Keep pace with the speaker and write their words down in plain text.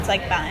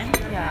like fine.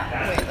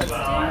 Yeah. Wait, let's do...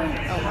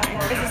 Oh my.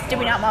 Do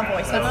we not want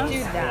voice Let's memos? do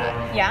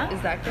that. Yeah?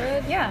 Is that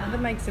good? Yeah. The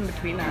mic's in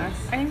between us.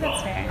 I think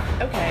that's fair.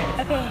 Okay.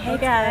 Okay, hey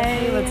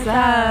guys. What's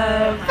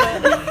up?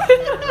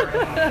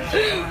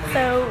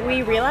 So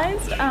we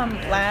realized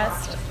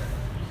last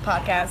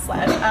podcast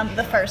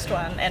the first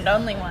one and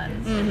only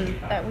one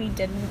that we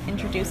didn't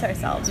introduce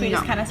ourselves. We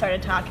just kind of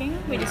started talking.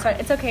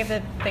 It's okay if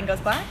the thing goes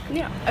black?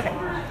 Yeah. Okay.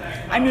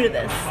 I'm new to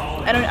this.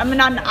 I'm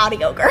not an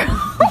audio girl.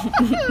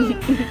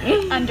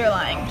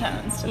 Underlying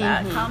tones to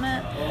that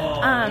comment.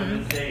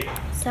 I'm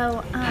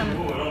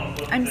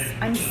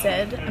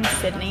Sid. I'm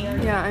Sydney.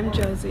 Yeah, I'm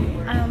Josie.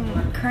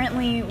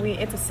 Currently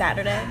it's a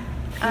Saturday.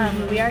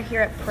 We are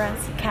here at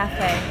Press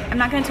Cafe. I'm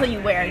not going to tell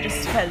you where,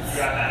 just because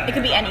it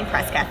could be any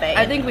Press Cafe.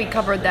 I think we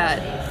covered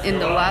that in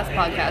the last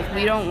podcast.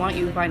 We don't want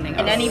you finding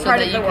us in any part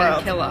so of that the you world.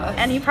 can kill us.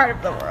 Any part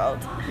of the world.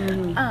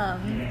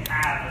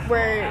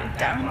 We're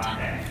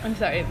downtown. I'm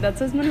sorry, that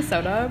says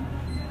Minnesota.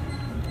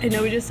 I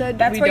know we just said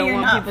That's we where don't you're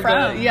want not people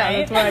from, to. Yeah,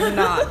 right? that's where I'm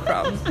not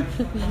from.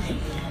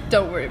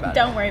 Don't worry about it.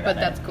 Don't worry about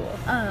but it. But that's cool.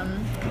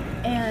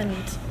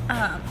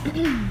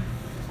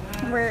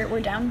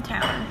 We're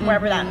downtown,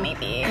 wherever that may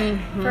be,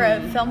 for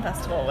a film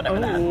festival, whatever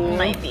that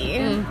might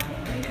be.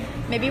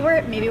 Maybe we're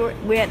at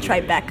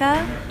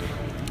Tribeca.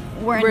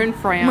 We're in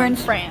France. We're in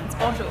France.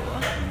 Bonjour.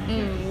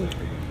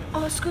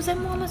 Oh,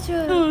 excusez-moi,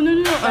 monsieur. Oh,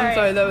 no. Sorry. I'm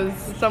sorry, that was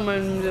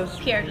someone just...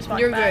 Pierre just walked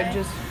You're by. good,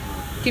 just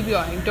keep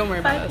going. Don't worry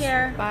about us. Bye,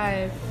 Pierre.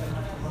 Bye.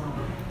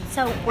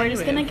 So, we're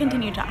just going to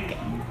continue talking.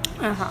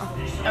 Uh-huh.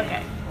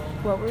 Okay.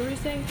 What were we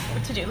saying?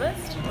 To-do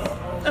list?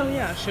 Oh,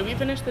 yeah. Should we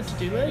finish the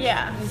to-do list?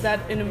 Yeah. Is that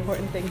an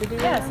important thing to do?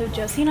 Yeah, so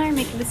Josie and I are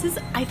making...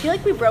 I feel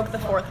like we broke the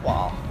fourth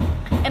wall.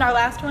 In our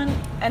last one,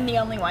 and the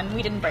only one,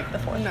 we didn't break the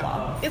fourth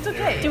wall. It's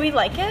okay. Do we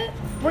like it?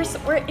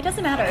 It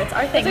doesn't matter. It's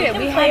our thing. It's okay.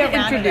 We had to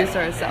introduce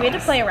ourselves. We had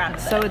to play around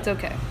with it. So it's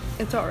okay.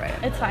 It's all right.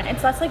 It's fine.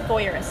 It's less like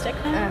voyeuristic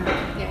now.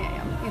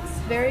 Yeah. It's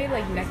very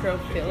like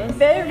necrophilic.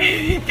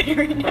 Very,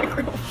 very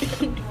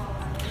necrophilic.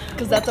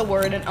 Because that's a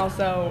word, and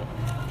also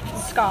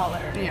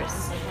scholars.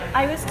 Yes.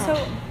 I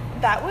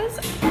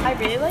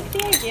really like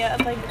the idea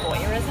of like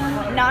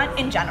voyeurism, not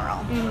in general.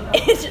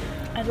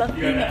 I love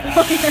being a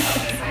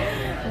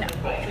voyeur. No.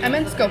 I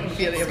meant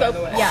scopophilia, by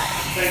the way.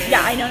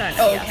 Yeah, I know.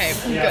 Oh,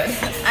 yes. okay, good.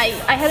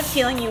 I had a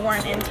feeling you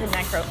weren't into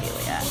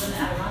necrophilia.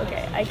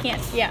 Okay, I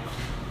can't. Yeah.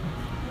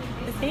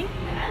 Is he?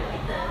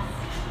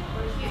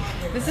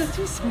 This is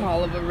too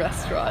small of a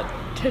restaurant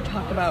to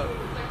talk about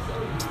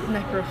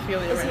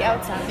necrophilia. Is he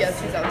outside? Yes,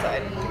 he's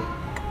outside.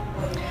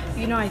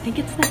 You know, I think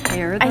it's the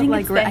hair. I think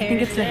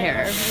it's the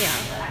hair.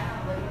 Yeah.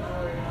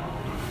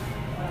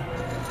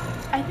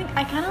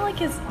 I kind of like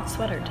his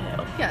sweater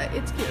too. Yeah,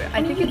 it's cute.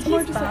 I think it's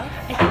more just like,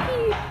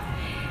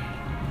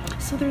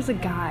 so there's a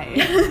guy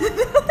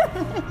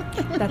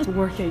that's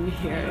working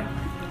here,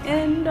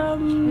 and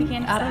we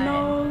can't decide.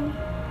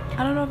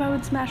 I don't know if I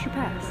would smash or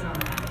pass.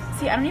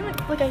 See, I don't even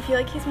I feel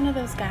like he's one of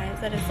those guys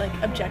that is like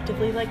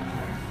objectively like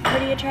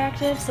pretty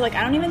attractive. So like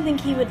I don't even think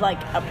he would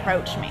like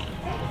approach me.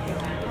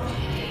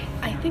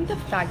 I think the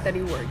fact that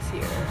he works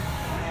here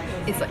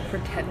is like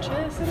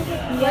pretentious and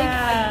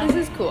yeah. Like,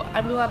 this is cool.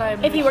 I'm glad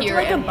I'm If he worked here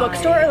at like a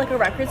bookstore or like a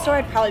record store,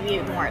 I'd probably be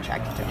more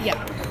attracted to him.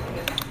 Yeah.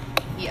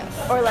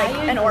 Yes. Or like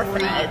an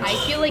orphanage. I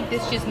feel like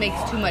this just makes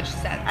too much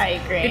sense. I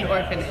agree. An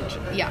orphanage.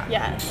 Yeah.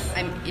 Yes.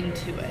 I'm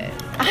into it.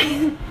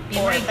 Be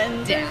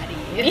Orphan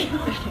daddy.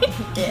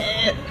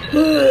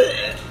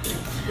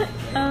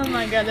 Oh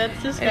my god, that's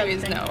disgusting.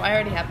 Anyways, no, I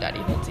already have Daddy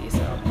Holty,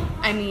 so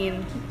I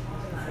mean,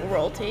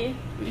 royalty.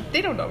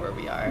 They don't know where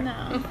we are.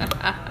 No.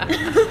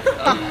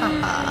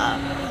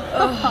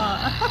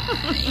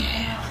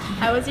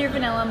 How was your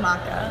vanilla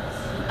maca?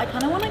 I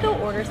kind of want to go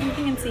order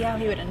something and see how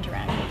he would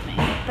interact with me,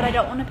 but I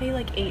don't want to pay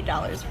like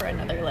 $8 for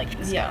another like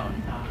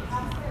stone.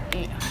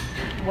 Yeah.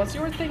 Was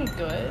your thing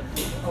good?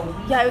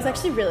 Yeah, it was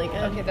actually really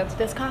good. Okay,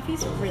 this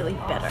coffee's really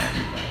bitter.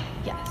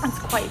 Yes. It's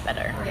quite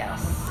bitter.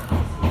 Yes.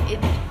 It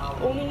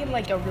only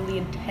like a really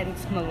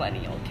intense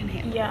millennial can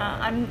handle. Yeah,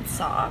 I'm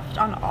soft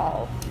on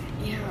all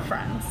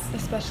fronts,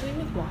 especially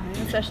with wine,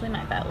 especially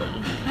my belly.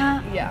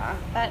 Yeah,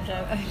 that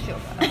joke. I feel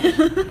that.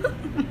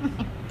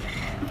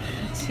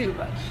 Too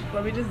much.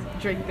 Let me just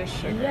drink this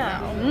sugar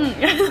now.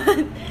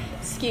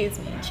 Excuse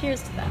me.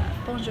 Cheers to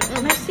that.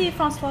 Bonjour. Merci,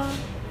 Francois.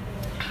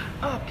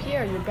 Oh,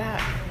 Pierre, you're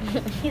back.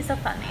 He's so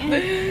funny.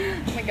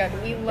 Oh my god,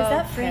 we love Is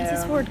that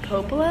Francis Ford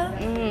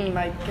Coppola?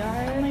 My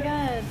god. Oh my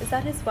god. Is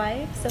that his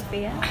wife,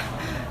 Sophia?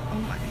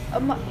 Oh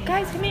my.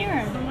 Guys, come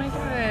here. Oh my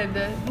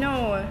god.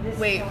 No.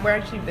 Wait, we're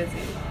actually busy.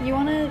 You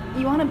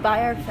wanna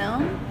buy our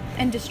film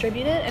and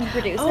distribute it and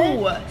produce it?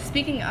 Oh,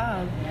 speaking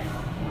of,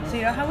 so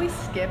you know how we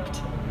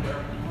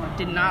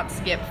did not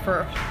skip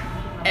for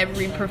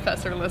every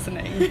professor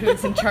listening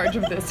who's in charge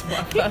of this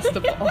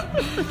festival.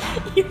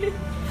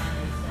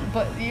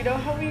 But you know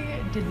how we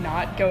did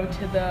not go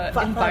to the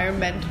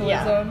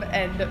environmentalism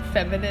and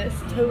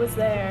feminist Who was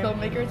there?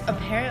 filmmakers?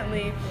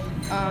 Apparently,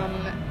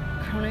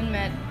 Cronin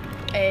met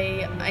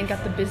and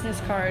got the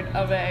business card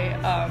of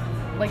a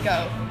like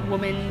a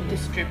woman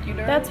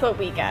distributor. That's what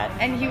we get.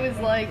 And he was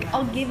like,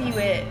 I'll give you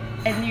it,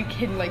 and you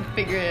can, like,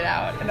 figure it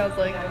out. And I was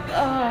like, oh,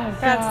 God.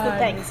 That's the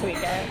thanks we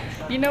get.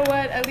 You know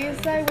what? At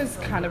least I was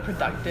kind of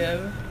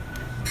productive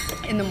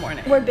in the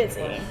morning. We're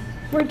busy.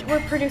 We're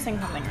producing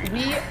something right now.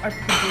 We are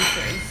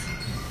producers.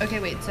 Okay,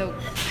 wait, so,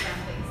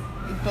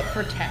 but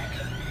for tech,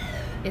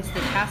 it's the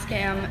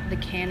Tascam, the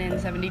Canon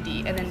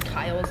 70D, and then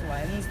Kyle's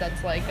lens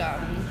that's like,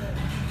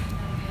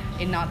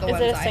 and not the Is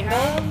lens it a I single?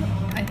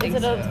 have. I think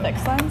Is it so. a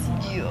fixed lens?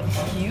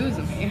 Excuse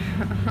me.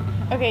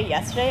 Okay,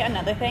 yesterday,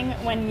 another thing,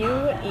 when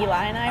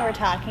Eli and I were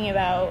talking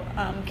about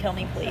Kill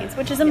Me Please,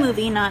 which is a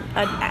movie, not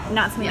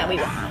something that we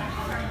want.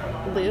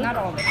 Luke, Not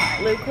all the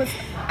time. Luke was,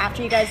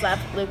 after you guys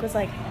left, Luke was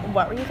like,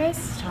 what were you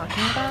guys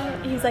talking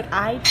about? He's like,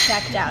 I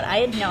checked out. I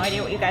had no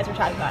idea what you guys were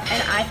talking about.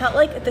 And I felt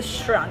like the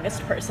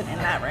strongest person in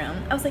that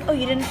room. I was like, oh,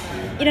 you didn't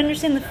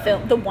understand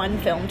the one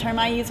film term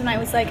I used when I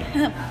was like,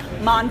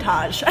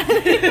 montage.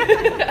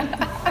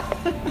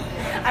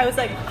 I was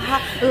like,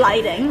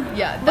 lighting.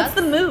 Yeah. What's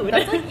the mood?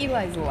 That's like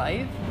Eli's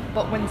life.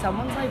 But when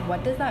someone's like,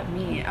 what does that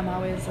mean? I'm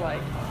always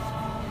like,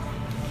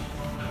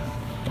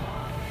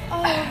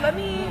 oh, let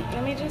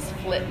me just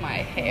flip my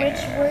hair.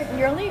 Which word?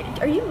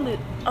 Are you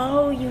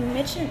you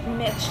mitched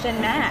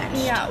and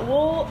matched. Yeah,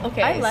 well,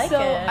 okay. I like so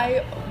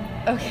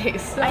it.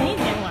 So I need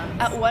new ones.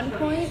 At one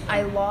point,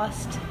 I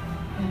lost.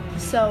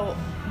 So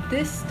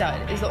this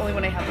stud is the only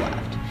one I have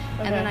left,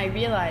 and then I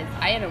realized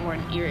I hadn't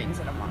worn earrings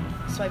in a month.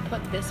 So I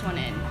put this one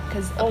in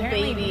because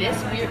apparently baby.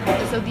 this weird.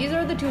 So these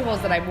are the two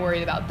holes that I'm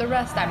worried about. The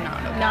rest I'm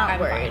not. Okay. Not I'm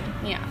worried.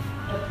 fine.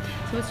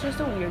 Yeah. So it's just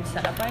a weird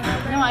setup I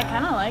have. No, I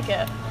kind of like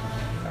it.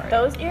 Sorry.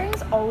 Those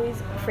earrings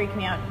always freak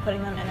me out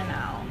putting them in and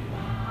out.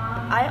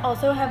 I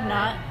also have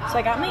not. So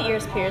I got my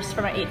ears pierced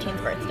for my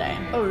 18th birthday.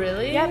 Oh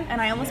really? Yep,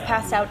 and I almost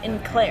passed out in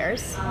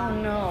Claire's. Oh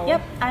no.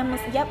 Yep,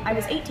 I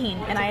was 18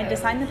 and I had to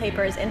sign the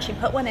papers and she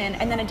put one in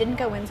and then it didn't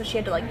go in so she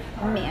had to like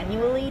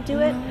manually do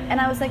it and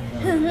I was like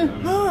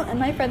and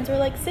my friends were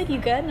like, Sid, you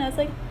good? And I was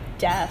like,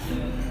 deaf.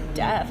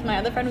 My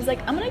other friend was like,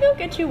 I'm gonna go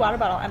get you a water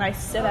bottle, and I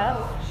stood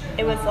up.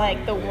 It was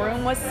like the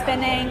room was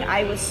spinning,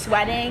 I was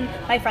sweating.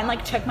 My friend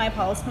like checked my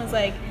pulse and was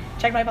like,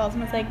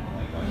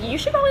 you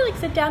should probably like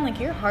sit down, like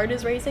your heart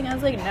is racing. I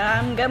was like, nah,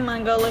 I'm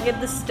gonna go look at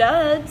the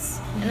studs.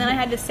 And then I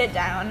had to sit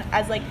down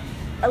as like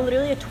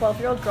literally a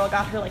 12-year-old girl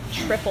got her like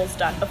triples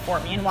done before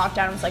me and walked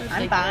out and was like,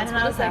 I'm fine. And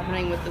I was like,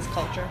 happening with this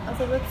culture? I was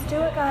like, let's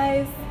do it,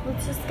 guys.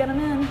 Let's just get them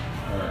in.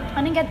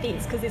 I didn't get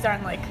these because these are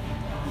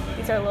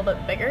a little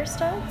bit bigger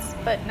studs,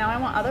 but now I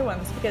want other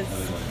ones because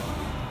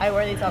I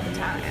wear these all the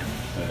time.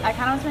 I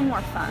kind of want something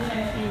more fun,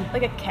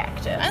 like a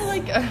cactus. I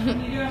like. You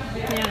know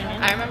what I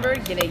mean? I remember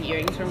getting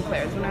earrings from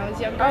Claire's when I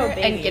was younger,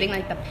 and getting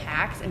like the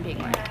packs and being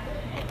like,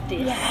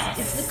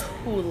 "This is the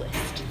coolest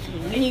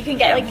thing." And you can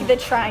get like the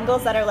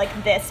triangles that are like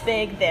this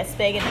big, and then this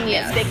big,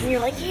 and you're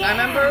like, yeah. I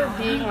remember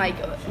being like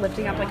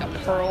lifting up like a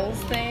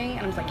pearls thing,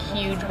 and it was like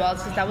huge balls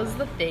because that was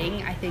the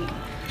thing. I think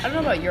I don't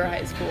know about your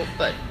high school,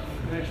 but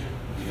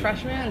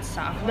freshman and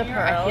sophomore year,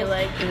 I feel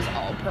like it was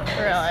all pearls.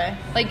 Really?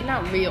 Like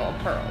not real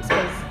pearls,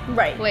 because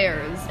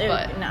Claire's,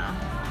 but no.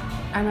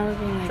 I remember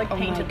being like, It's like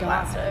painted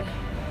plastic.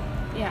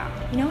 Yeah.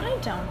 You know what I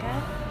don't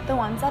get? The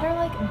ones that are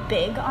like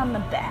big on the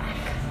back.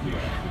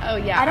 Oh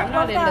yeah, I don't I'm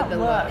not love that into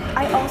the look.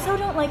 I also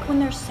don't like when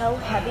they're so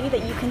heavy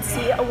that you can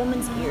see a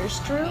woman's ears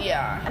droop.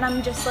 Yeah. And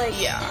I'm just like,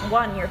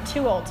 one, you're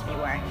too old to be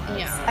wearing these.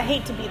 Yeah. I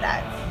hate to be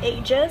that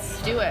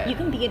ageist. Do it. You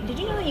can be. Did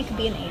you know that you could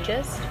be an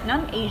ageist?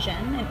 Not an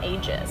Asian, an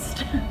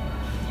ageist.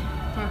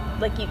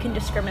 Like you can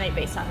discriminate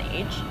based on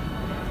age.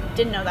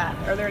 Didn't know that.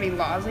 Are there any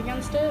laws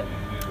against it?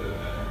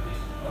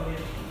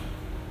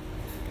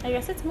 I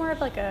guess it's more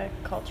of like a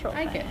cultural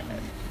thing. I get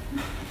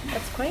it.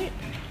 That's quite.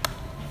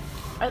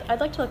 I'd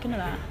like to look into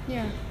that.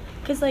 Yeah.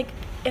 Because, like,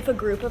 if a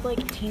group of,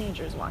 like,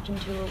 teenagers walked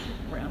into a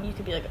room, you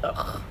could be like,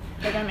 ugh,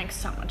 they're gonna make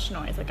so much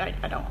noise. Like,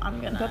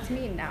 I'm gonna... That's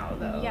me now,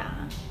 though. Yeah.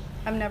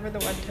 I'm never the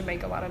one to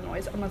make a lot of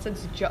noise unless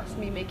it's just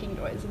me making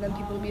noise. And then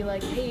people will be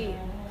like, hey,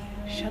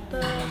 shut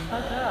the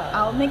fuck up.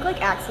 I'll make,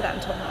 like,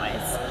 accidental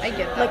noise. I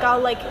get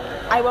that. Like,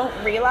 I won't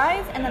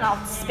realize, and then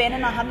I'll spin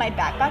and I'll have my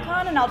backpack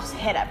on, and I'll just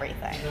hit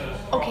everything.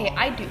 Okay,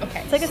 I do. Okay.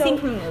 It's like a scene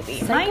from a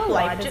movie. My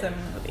life is a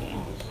movie.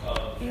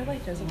 Your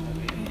life is a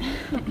movie.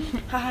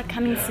 Haha,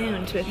 coming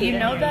soon to a theater. You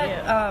know near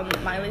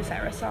that Miley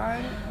Cyrus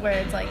song where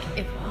it's like,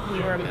 if we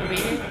were a movie?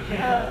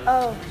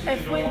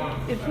 If we were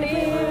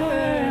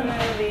a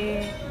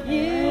movie,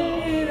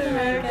 you'd be the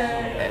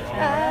record,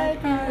 I'd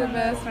be the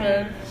best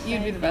friend,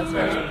 you'd be the best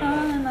friend.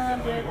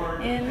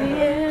 In the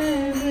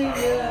end, we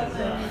love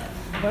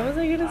it. What was I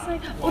gonna say?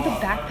 Oh, the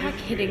backpack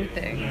hitting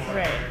thing.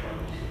 Right.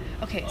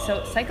 Okay,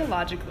 so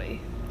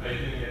psychologically,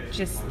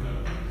 just,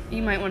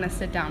 you might want to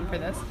sit down for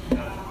this.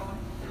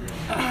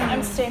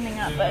 I'm standing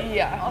up, but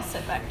yeah, I'll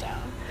sit back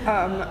down.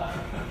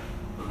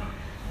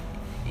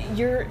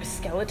 Your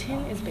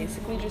skeleton is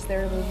basically just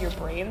there to move your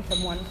brain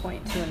from one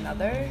point to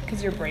another,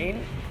 because your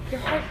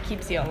heart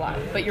keeps you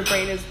alive, but your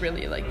brain is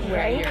really like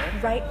where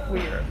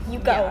you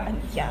go.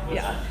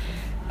 Yeah.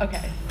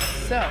 Okay,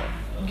 so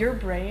your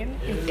brain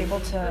is able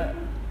to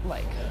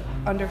like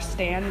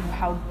understand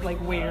how like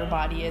where your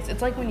body is.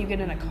 It's like when you get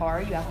in a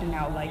car, you have to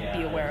now like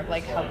be aware of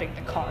like how big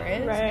the car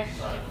is. Right.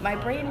 My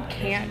brain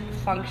can't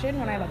function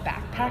when I have a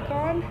backpack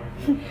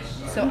on,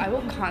 so I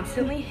will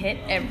constantly hit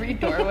every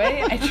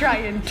doorway I try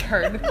and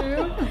turn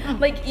through.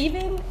 Like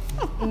even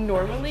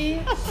normally,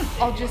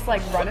 I'll just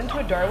like run into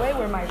a doorway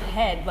where my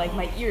head, like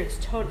my ear is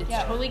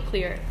totally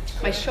clear.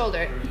 My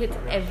shoulder hits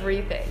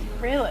everything.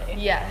 Really?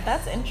 Yes.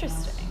 That's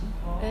interesting.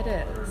 It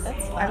is.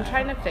 That's fun. I'm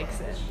trying to fix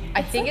it.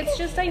 I think it's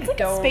just I it's like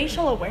don't. a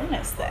spatial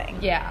awareness thing.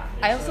 Yeah.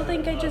 I also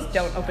think I just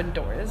don't open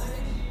doors.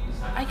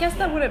 I guess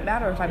that wouldn't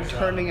matter if I'm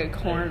turning a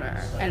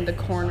corner and the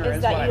corner is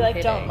Is that what you I'm like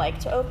hitting. don't like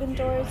to open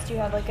doors? Do you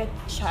have like a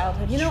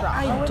childhood trauma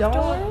I with don't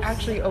doors?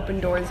 actually open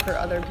doors for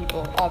other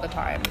people all the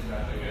time.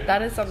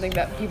 That is something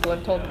that people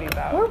have told me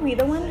about. Were we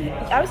the one?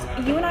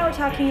 You and I were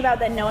talking about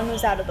that no one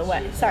moves out of the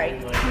way. Sorry,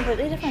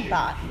 completely different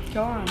thought.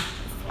 Go on.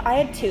 I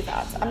had two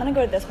thoughts. I'm gonna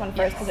go to this one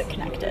first because it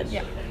connected.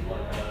 Yeah.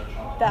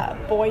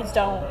 That boys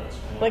don't,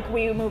 like,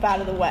 we move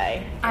out of the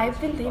way. I've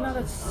been thinking about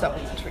that so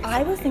much recently.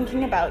 I was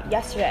thinking about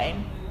yesterday.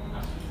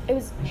 It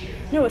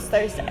was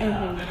Thursday.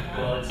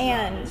 Mm-hmm.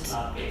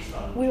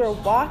 And we were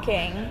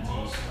walking,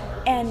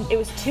 and it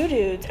was two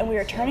dudes, and we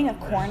were turning a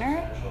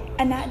corner,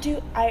 and that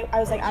dude, I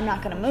was like, I'm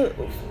not gonna move.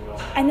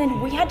 And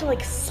then we had to,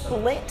 like,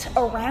 split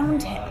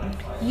around him.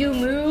 You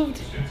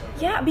moved?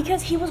 Yeah,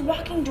 because he was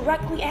walking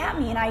directly at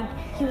me, and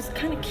he was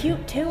kind of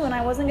cute, too, and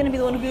I wasn't gonna be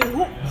the one to be like,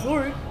 oh,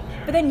 sorry.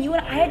 But then you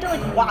and I had to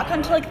like walk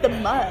onto like the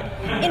mud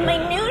in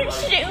my new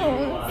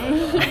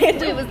shoes.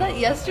 Wait, was that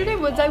yesterday?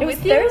 Was I It was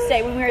with you?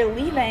 Thursday when we were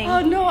leaving. Oh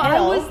no, I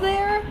Hill. was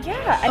there.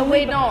 Yeah. Oh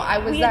wait, no, I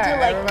was we there. Had to,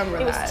 like, I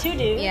remember it that. was two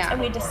dudes, Yeah. and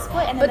we had to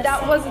split. And then But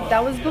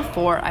that was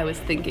before I was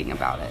thinking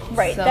about it.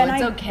 right. So then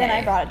it's I okay. then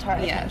I brought it to our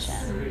Yes.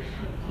 attention.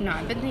 No,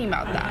 I've been thinking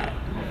about that.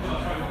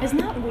 Isn't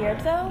that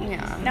weird though?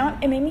 Yeah. Now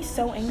it made me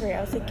so angry.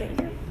 I was like, get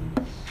your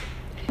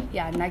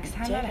Yeah, next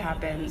time that Dick.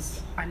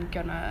 happens, I'm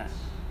gonna.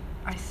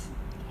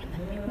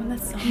 when the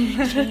song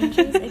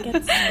changes, it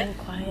gets so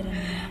quiet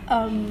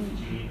in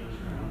here.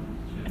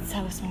 It's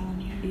so small in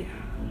here.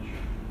 Yeah.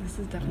 This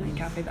is definitely a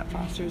cafe that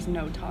fosters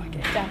no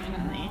talking.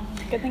 Definitely.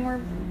 Good thing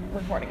we're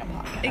recording a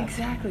podcast.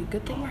 Exactly.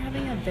 Good thing we're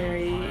having a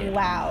very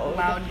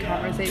Loud.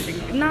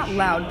 conversation. Not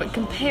loud, but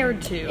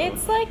compared to.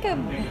 It's like a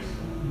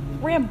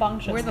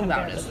rambunctious. We're the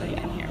compared loudest to thing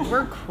in here.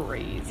 We're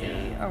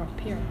crazy. Oh,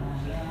 Pierre.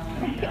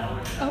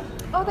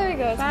 Oh, there he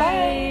goes.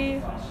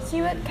 Bye. See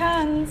you at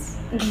Cannes.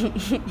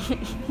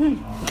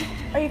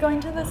 Are you going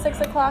to the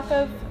 6 o'clock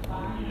of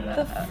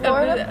the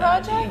Florida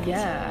project?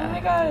 Yeah. Oh my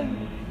god.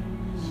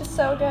 She's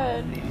so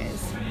good.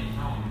 Anyways.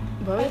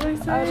 What was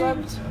I saying? I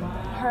loved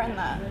her in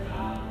that.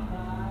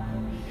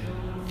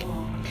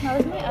 That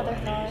was my other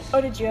thought.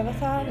 Oh, did you have a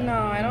thought? No,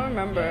 I don't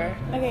remember.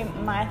 Okay,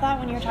 my thought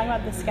when you were talking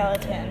about the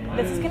skeleton.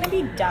 This is gonna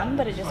be dumb,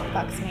 but it just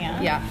fucks me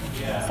up. Yeah.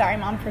 Sorry,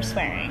 Mom, for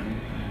swearing.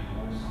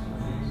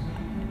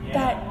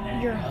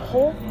 That your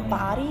whole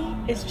body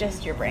is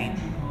just your brain.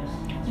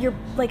 You're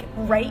like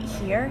right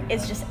here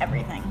is just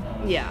everything.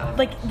 Yeah.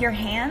 Like your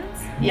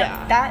hands.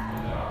 Yeah.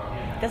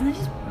 That doesn't it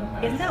just.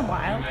 Isn't that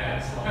wild?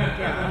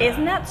 Yeah.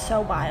 Isn't that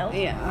so wild?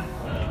 Yeah.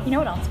 You know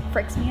what else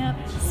freaks me up?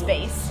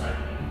 Space.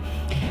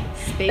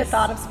 Space. The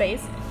thought of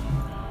space.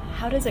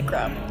 How does it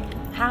grow?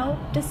 How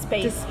does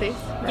space? Does space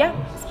grow?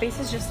 Yeah, space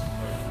is just.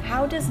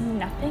 How does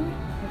nothing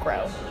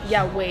grow?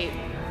 Yeah, wait.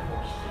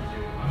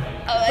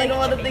 I don't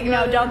want to think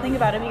about it. No, don't think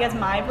about it because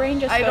my brain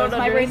just I goes. don't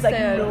My brain's like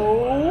understand.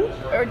 no,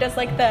 or just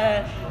like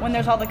the when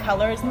there's all the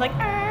colors and like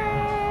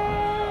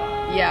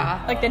ah,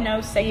 Yeah. like the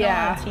no signal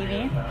Yeah. on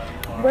TV.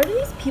 Where do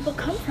these people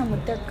come from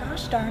with their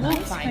gosh darn We'll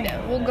ice find cream?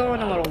 it. We'll go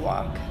on a little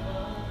walk.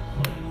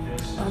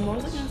 What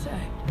was I gonna say?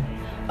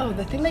 Oh,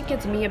 the thing that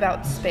gets me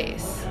about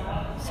space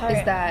Sorry,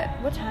 is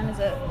that. what time is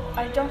it?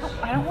 I don't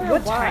wear a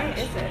What watch. time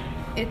is it?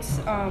 It's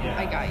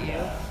I got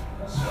you.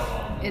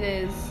 It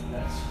is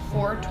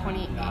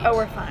 4:28. Oh,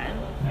 we're fine.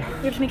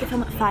 We have to make a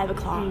film at 5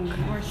 o'clock.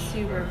 We're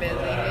super busy.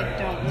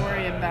 Don't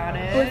worry about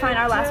it. We're fine.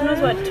 Our last one was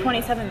what,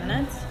 27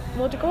 minutes?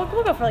 We'll go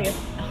for like a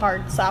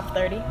hard soft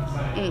 30.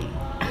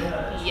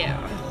 Yeah.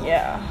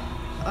 Yeah.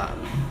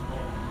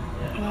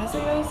 What was I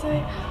gonna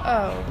say?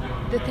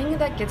 Oh, the thing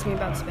that gets me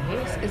about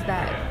space is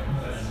that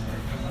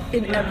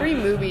in every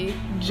movie,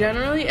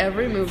 generally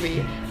every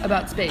movie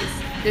about space,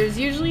 there's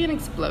usually an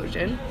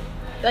explosion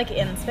Like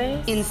in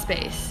space? in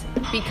space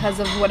because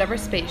of whatever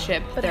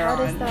spaceship But they're how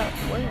on. does that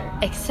work?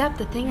 Except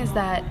the thing is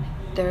that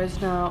there's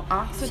no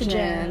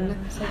oxygen.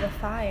 So the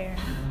fire.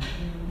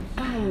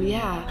 Oh,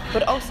 yeah.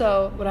 But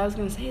also, what I was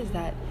going to say is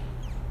that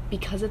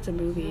because it's a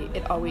movie,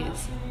 it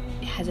always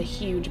has a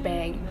huge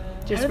bang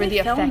just How do for they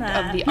the film effect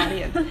that? of the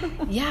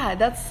audience. Yeah,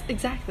 that's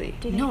exactly.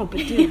 No, but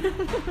dude,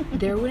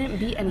 there wouldn't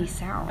be any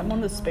sound. I'm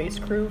on the space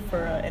crew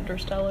for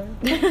Interstellar.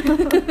 Dude,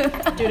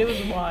 it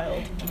was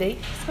wild. They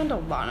spend a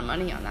lot of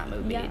money on that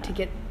movie Yeah. to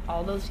get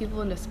all those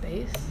people into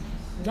space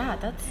Yeah,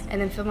 that's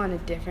and then film on a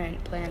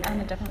different planet. on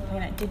a different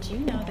planet. Did you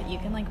know that you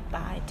can like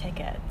buy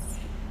tickets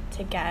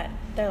to get?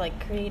 They're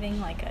like creating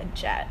like a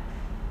jet,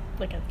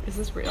 like a. Is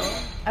this real?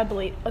 I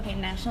believe. Okay,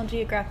 National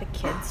Geographic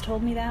Kids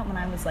told me that when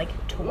I was like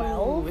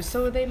 12. Ooh,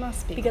 so they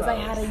must be because close.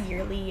 I had a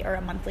yearly or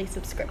a monthly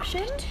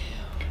subscription.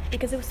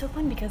 Because it was so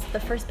fun because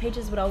the first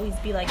pages would always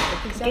be like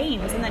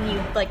games, and then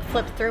you like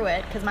flip through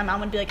it because my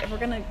mom would be like, if we're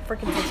gonna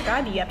freaking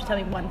subscribe you, you have to tell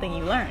me one thing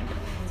you learned.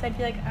 So I'd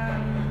be like,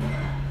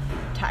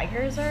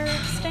 tigers are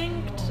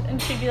extinct,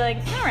 and she'd be like,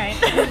 all right.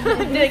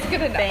 I'd be like,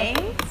 good enough.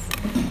 Thanks.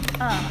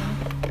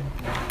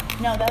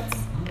 No, that's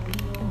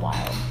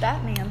wild.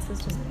 That Nance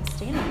has just been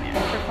standing there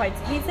for quite.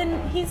 He's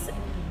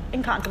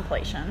in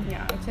contemplation.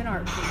 Yeah, it's an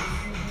art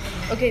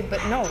piece. Okay,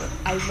 but no,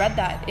 I read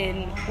that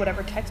in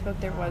whatever textbook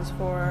there was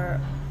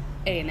for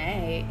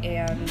A&A,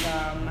 and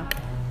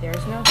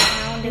there's no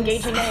sound.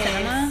 Engaging in space.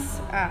 cinema?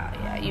 Ah,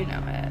 yeah, you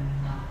know it.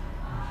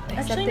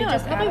 Actually, no,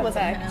 it probably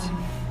wasn't him.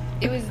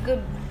 It was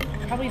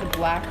probably the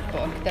black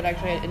book that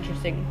actually had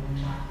interesting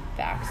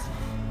facts.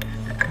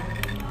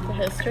 The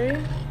history?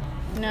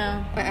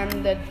 No.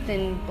 And the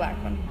thin black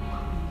one.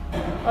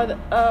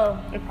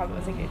 Oh. It probably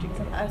was Engaging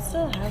Cinema. I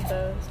still have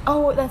those.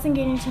 Oh, that's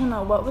Engaging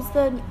Cinema. What was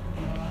the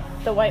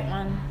white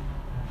one?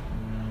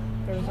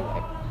 There was a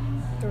white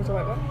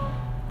one?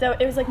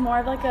 It was like more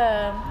of like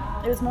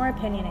it was more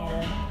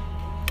opinionated.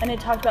 And it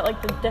talked about like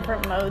the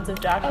different modes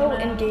of document. Oh,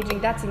 Engaging.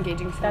 That's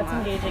Engaging Cinema. That's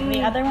Engaging.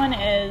 The other one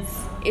is...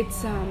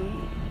 It's,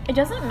 It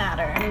doesn't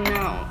matter.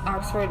 No,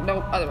 Oxford,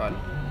 no, other one.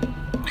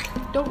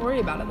 Don't worry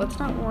about it. Let's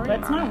not worry about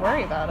it. Let's not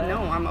worry about it.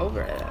 No, I'm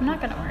over it. I'm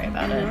not gonna worry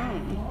about it.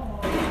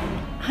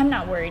 I'm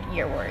not worried.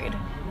 You're worried.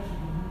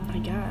 I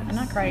guess. I'm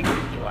not crying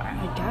if you are.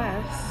 I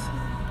guess.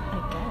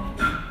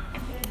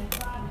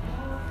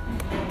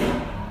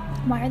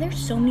 Why are there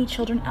so many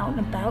children out and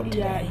about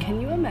today? Yeah, can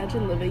you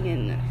imagine living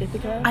in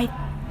Ithaca?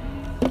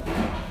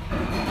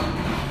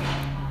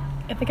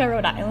 Ithaca,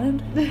 Rhode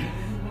Island? I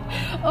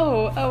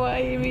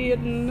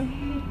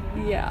mean,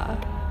 yeah.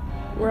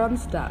 We're on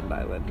Staten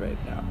Island right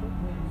now.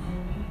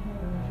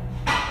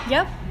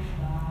 Yep.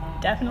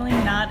 Definitely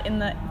not in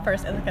the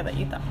first Ithaca that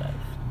you thought of.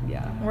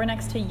 Yeah. We're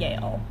next to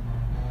Yale.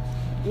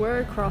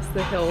 We're across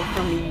the hill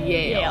from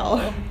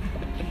Yale.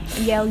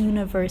 Yale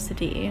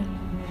University.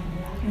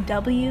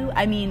 Oh,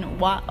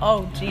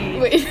 gee.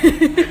 Wait.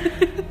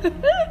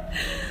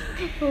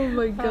 Oh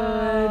my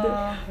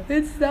god.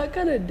 It's that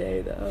kind of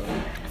day, though.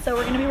 So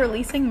we're going to be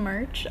releasing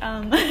merch.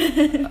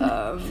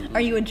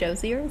 Are you a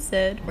Josie or a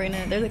Sid?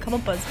 There's a couple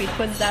BuzzFeed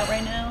quizzes out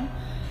right now.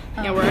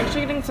 Yeah, we're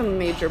actually getting some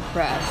major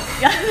press.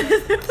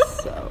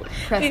 So,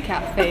 press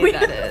cafe,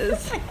 that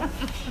is.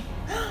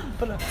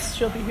 But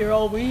she'll be here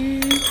all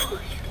week.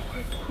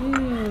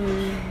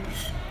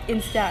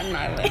 In Staten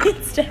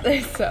Island.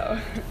 So.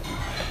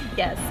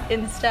 Yes,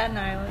 in Staten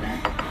Island.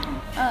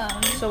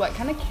 So what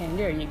kind of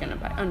candy are you gonna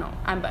buy? Oh no,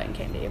 I'm buying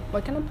candy.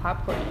 What kind of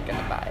popcorn are you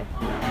gonna buy?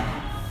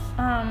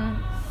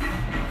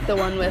 The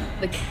one with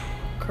the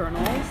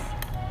kernels?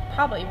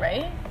 Probably,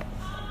 right?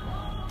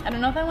 I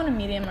don't know if I want a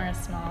medium or a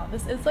small.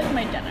 This is like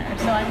my dinner,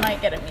 so I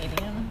might get a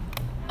medium.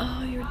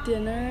 Oh, your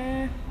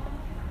dinner?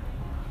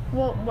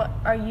 Well, what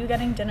are you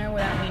getting dinner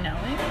without me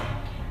knowing?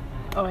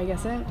 Oh, I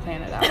guess I didn't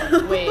plan it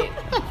out. Wait.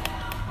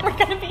 We're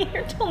gonna be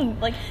here till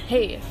like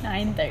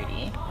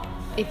 9:30.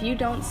 If you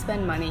don't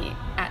spend money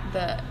at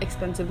the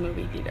expensive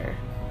movie theater,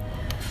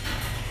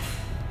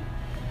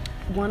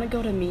 want to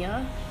go to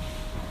Mia?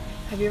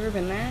 Have you ever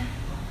been there?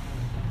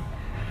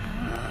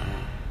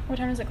 What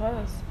time does it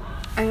close?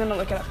 I'm gonna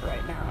look it up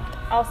right now.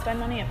 I'll spend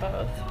money at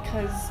both.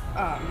 Cause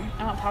I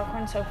want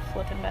popcorn so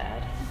flippin'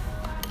 bad.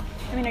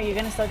 I mean, are you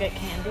gonna still get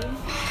candy?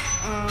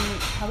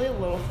 Probably a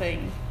little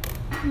thing.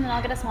 And then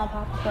I'll get a small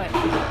popcorn.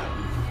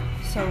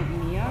 So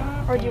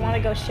Mia? Or do you want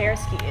to go share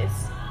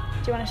skis?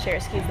 Do you want to share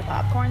skis, the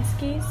popcorn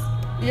skis?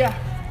 Yeah.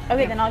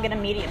 Okay, then I'll get a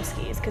medium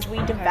skis because we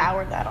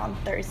devoured that on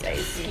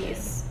Thursday's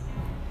skis.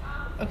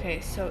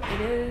 Okay, so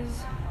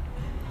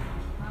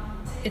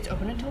it's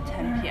open until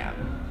 10 p.m.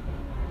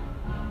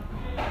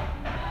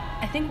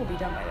 I think we'll be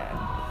done by then.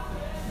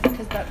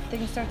 Because that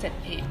thing starts at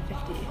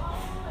 8:50.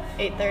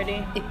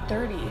 8:30.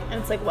 8:30. And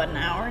it's like, what, an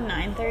hour?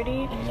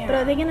 9:30? Yeah. But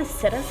are they going to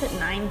sit us at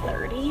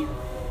 9:30?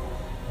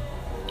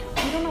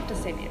 You don't have to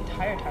stay the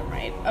entire time,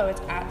 right? Oh,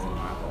 it's at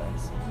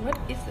Cinepolis. What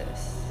is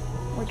this?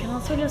 We can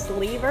also just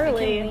leave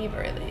early. We can leave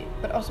early.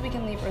 But also we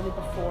can leave early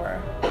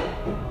before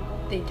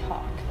they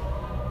talk.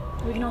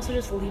 We can also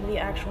just leave the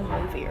actual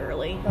movie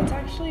early. Let's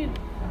actually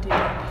do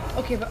that.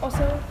 Okay, but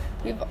also,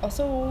 we've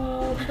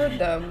also heard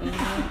them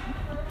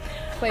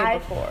play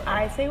before.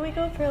 I say we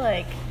go for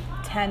like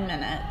 10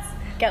 minutes.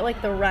 Get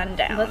like the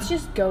rundown. Let's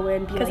just go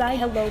in, be like,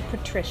 hello,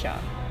 Patricia.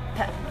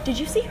 Did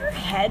you see her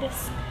head?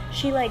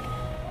 She like,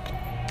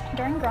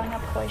 during growing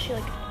up Koi, she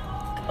like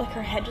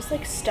her head just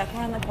like stuck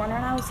around the corner,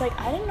 and I was like,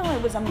 I didn't know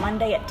it was a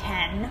Monday at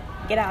 10.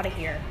 Get out of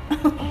here.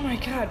 Oh my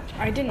god,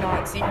 I did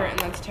not see her, and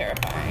that's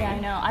terrifying. Yeah, I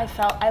know.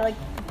 I like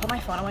put my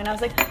phone away, and I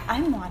was like,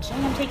 I'm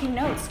taking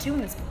notes too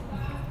in this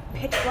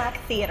pitch black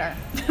theater.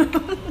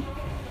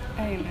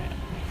 I know.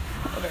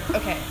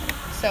 Okay,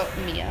 so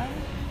Mia,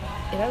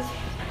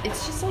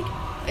 it's just like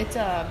it's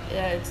a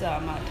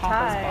tapas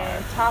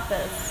bar.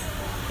 Tapas.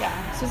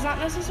 Yeah, so it's not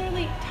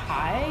necessarily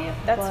Thai,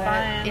 That's but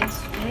fine.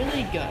 it's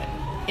really good,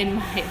 in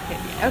my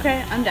opinion.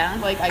 Okay, I'm down.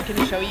 Like, I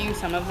can show you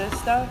some of this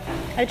stuff.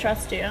 I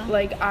trust you.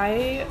 Like,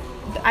 I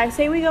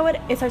say we go it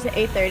starts at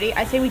 8:30.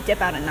 I say we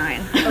dip out at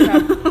 9.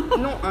 Okay.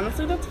 No,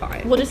 honestly, that's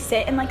fine. We'll just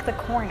sit in like the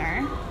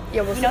corner.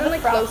 Yeah, we'll You sit know in the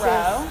like front closest.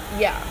 row?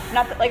 Yeah.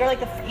 Not the, like or like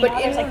the you know how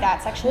there's in- like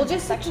that section. We'll and this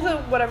just stick to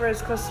section? the whatever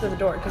is closest to the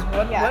door. Because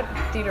what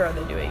theater are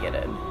they doing it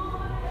in?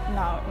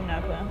 No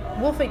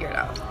clue. We'll figure it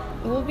out.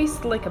 We'll be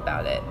slick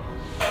about it.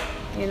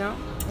 You know,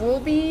 we'll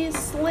be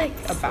slick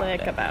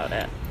about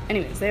it.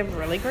 Anyways, they have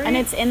really great. And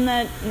it's in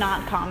the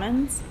not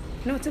commons.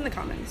 no, it's in the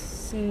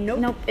comments. Nope.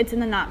 Nope, it's in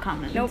the not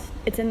commons. Nope.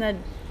 It's in the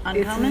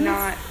It's uncommons.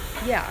 not.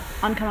 Yeah.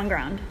 Uncommon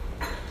ground.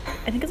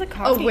 I think it's a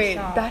coffee Oh wait,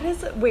 shop. that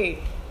is wait.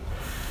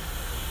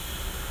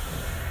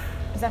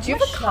 Is that Do you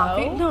from have a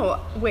coffee? show? No,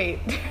 wait.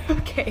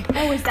 Okay.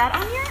 Oh, is that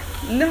on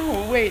here?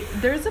 No, wait.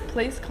 There's a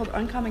place called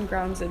Uncommon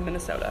Grounds in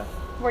Minnesota.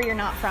 Where you're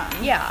not from?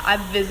 Yeah, I've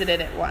visited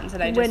it once,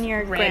 and I just When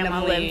your grandma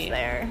randomly lives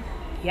there.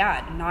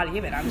 Yeah, not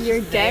even. I'm Your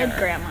just dead there.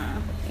 grandma.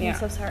 Yeah. I'm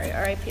so sorry.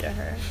 R.I.P. to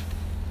her.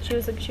 She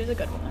was a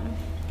good woman.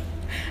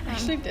 I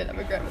actually did have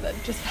a grandma that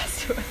just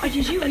passed away. Oh,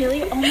 did you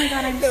really? Oh my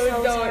god, I'm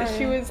so sorry.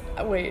 she was.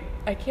 Wait,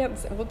 I can't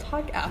say. We'll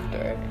talk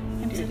after.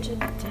 I'm such a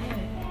dick.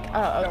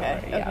 Oh, Don't okay.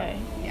 worry, Okay.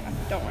 Yeah,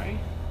 don't worry.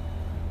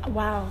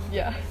 Wow.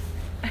 Yeah.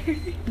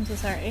 I'm so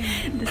sorry.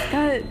 This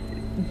got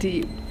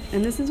deep,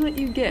 and this is what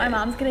you get. My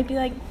mom's gonna be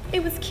like,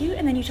 it was cute,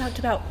 and then you talked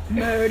about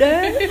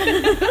murder.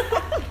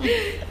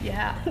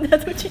 Yeah.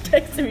 That's what she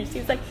texted me. She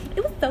was like,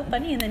 it was so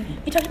funny, and then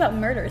you talked about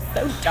murder. It's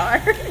so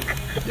dark.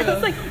 I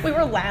was like, we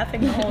were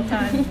laughing the whole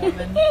time,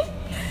 woman.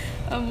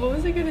 What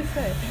was I gonna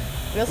say?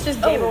 We also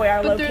just gave away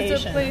our but location.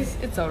 there's a place.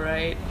 It's all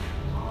right.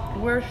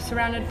 We're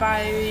surrounded by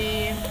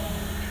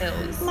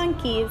hills.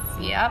 Monkeys.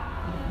 Yep.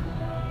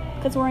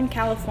 Because we're in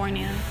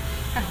California.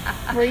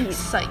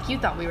 Psych, you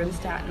thought we were in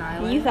Staten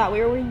Island. You thought we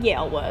were where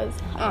Yale was.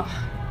 Ugh.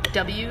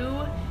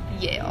 W.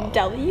 Yale.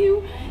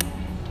 W.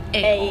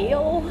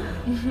 Ale.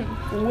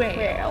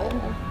 Whale.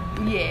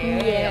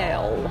 Yale.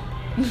 Yale.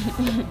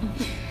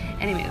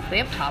 Anyways, they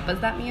have tapas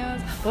that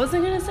Mia's. What was I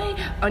gonna say?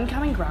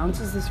 Uncommon Grounds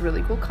is this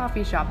really cool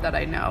coffee shop that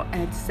I know,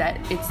 and it's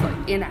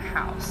like in a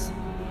house.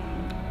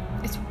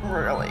 It's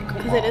really cool.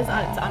 Because it's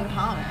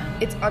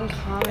uncommon. It's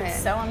uncommon.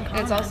 It's so uncommon. And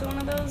it's also one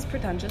of those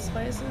pretentious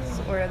places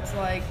where it's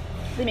like,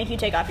 They make you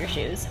take off your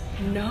shoes.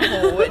 no,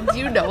 do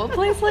you know a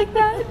place like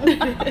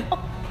that?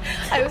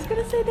 I was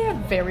gonna say they have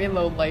very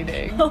low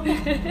lighting.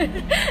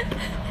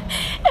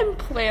 And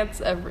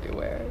plants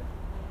everywhere.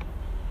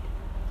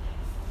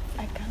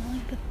 I kind of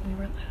like that we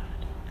were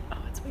loud. Oh,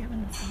 it's weird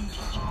when the sun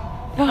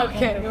changes.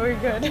 Okay, we're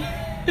good.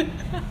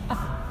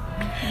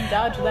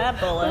 Dodge that What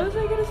bullet. was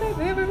I gonna say?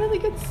 They have a really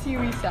good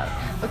Siri sound.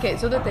 Okay,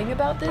 so the thing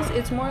about this,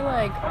 it's more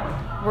like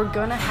we're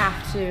gonna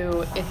have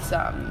to. It's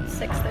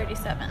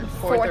 6:37.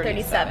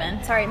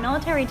 4:37. Sorry,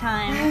 military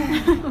time.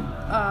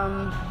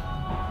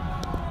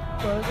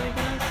 What was I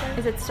gonna say?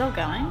 Is it still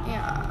going?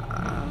 Yeah.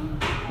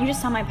 You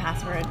just saw my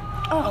password.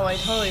 Oh, I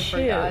totally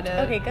shoot. forgot it.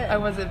 Okay, good. I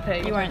wasn't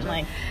paying. You weren't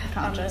attention. like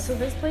conscious. So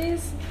this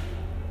place,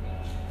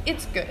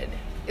 it's good.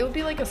 It would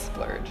be like a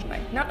splurge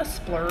night, not a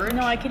splurge.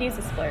 No, I could use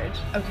a splurge.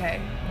 Okay.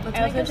 Let's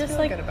I make also us just feel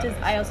like good about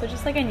I also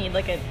just like I need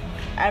like a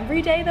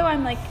every day though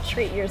I'm like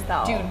treat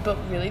yourself. Dude, but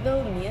really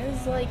though,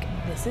 Mia's like,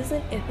 this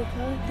isn't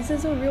Ithaca. This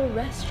is a real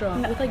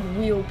restaurant with like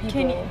real people.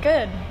 Can you,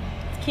 good.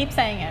 Keep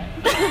saying it.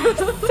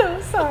 So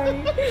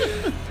sorry.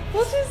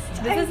 We'll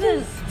just. This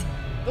isn't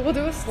We'll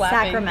do a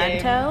slapping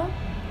Sacramento. game.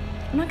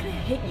 I'm not gonna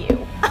hit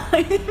you.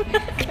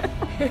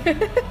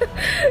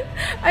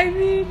 I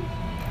mean,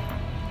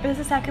 This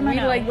is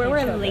Sacramento. We like where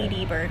each other.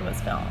 Lady Bird was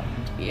filmed.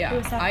 yeah, It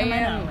was I Sacramento,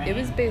 am. right? It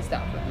was based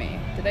off of me.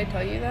 Did I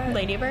tell you that?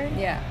 Lady Bird?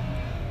 Yeah.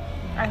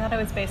 I thought it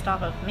was based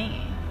off of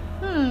me.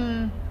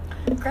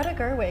 Greta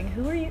Gerwig,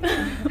 who are you?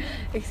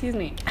 Excuse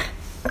me.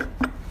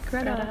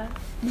 Greta.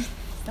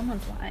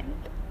 Someone's lying.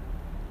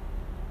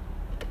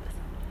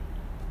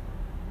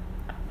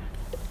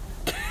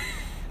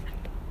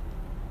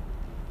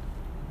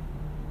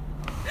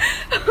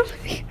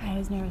 I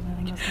was nervous. I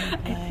think I was gonna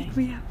play.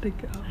 We have to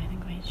go. I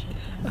think we should.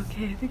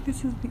 Okay, I think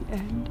this is the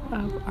end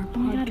of our Oh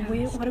my god,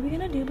 podcast. what are we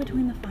gonna do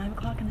between the 5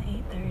 o'clock and the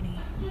 8:30?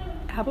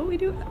 How about we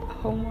do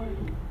homework?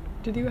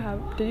 Did you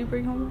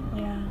bring homework?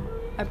 Yeah.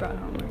 I brought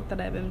homework that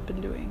I haven't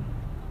been doing.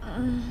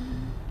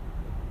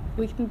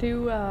 We can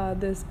do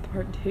this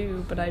part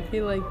 2, but I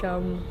feel like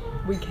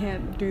we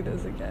can't do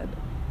this again.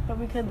 But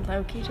we could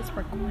low-key just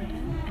record it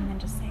and then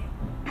just say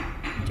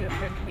it. Do it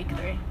for week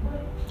 3.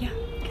 Yeah.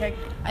 Okay.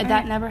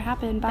 That never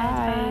happened. Bye.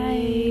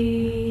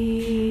 Bye.